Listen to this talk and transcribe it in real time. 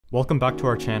Welcome back to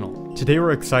our channel. Today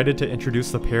we're excited to introduce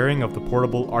the pairing of the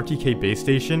portable RTK base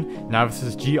station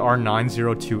Navisys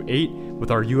GR-9028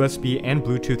 with our USB and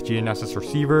Bluetooth GNSS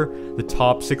receiver, the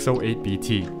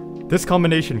TOP608BT. This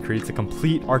combination creates a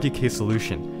complete RTK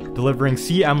solution, delivering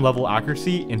CM level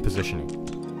accuracy in positioning.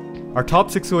 Our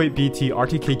TOP608BT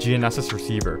RTK GNSS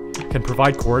receiver can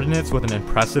provide coordinates with an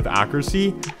impressive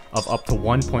accuracy of up to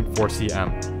 1.4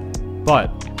 cm.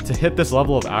 But to hit this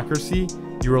level of accuracy,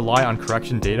 you rely on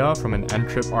correction data from an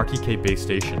NTRIP RTK base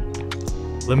station.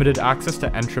 Limited access to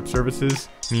NTRIP services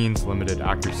means limited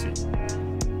accuracy.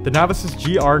 The Navisys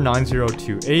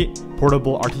GR-9028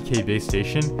 portable RTK base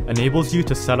station enables you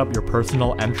to set up your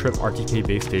personal NTRIP RTK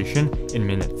base station in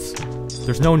minutes.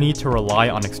 There's no need to rely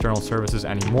on external services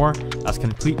anymore, as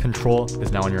complete control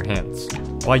is now in your hands.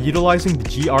 By utilizing the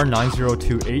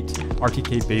GR-9028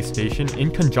 RTK base station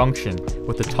in conjunction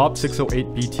with the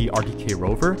TOP608BT RTK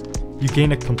rover, you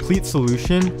gain a complete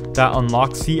solution that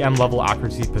unlocks CM level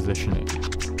accuracy positioning.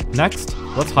 Next,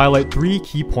 let's highlight 3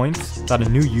 key points that a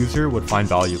new user would find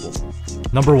valuable.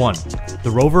 Number 1.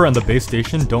 The rover and the base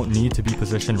station don't need to be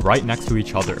positioned right next to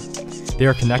each other. They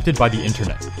are connected by the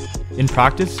internet. In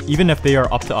practice, even if they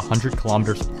are up to 100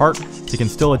 kilometers apart, they can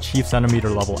still achieve centimeter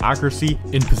level accuracy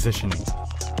in positioning.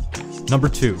 Number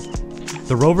 2.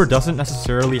 The rover doesn't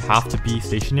necessarily have to be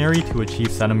stationary to achieve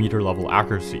centimeter level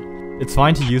accuracy. It's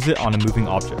fine to use it on a moving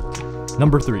object.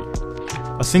 Number 3.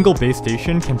 A single base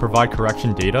station can provide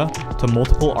correction data to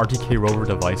multiple RTK rover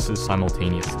devices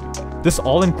simultaneously. This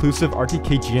all-inclusive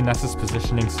RTK GNSS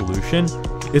positioning solution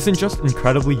isn't just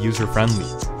incredibly user-friendly,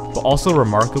 but also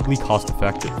remarkably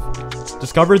cost-effective.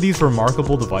 Discover these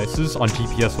remarkable devices on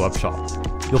GPS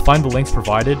Webshop. You'll find the links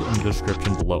provided in the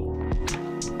description below.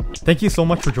 Thank you so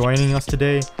much for joining us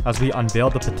today as we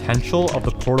unveil the potential of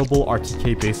the portable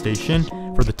RTK base station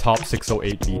for the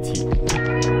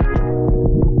TOP608BT.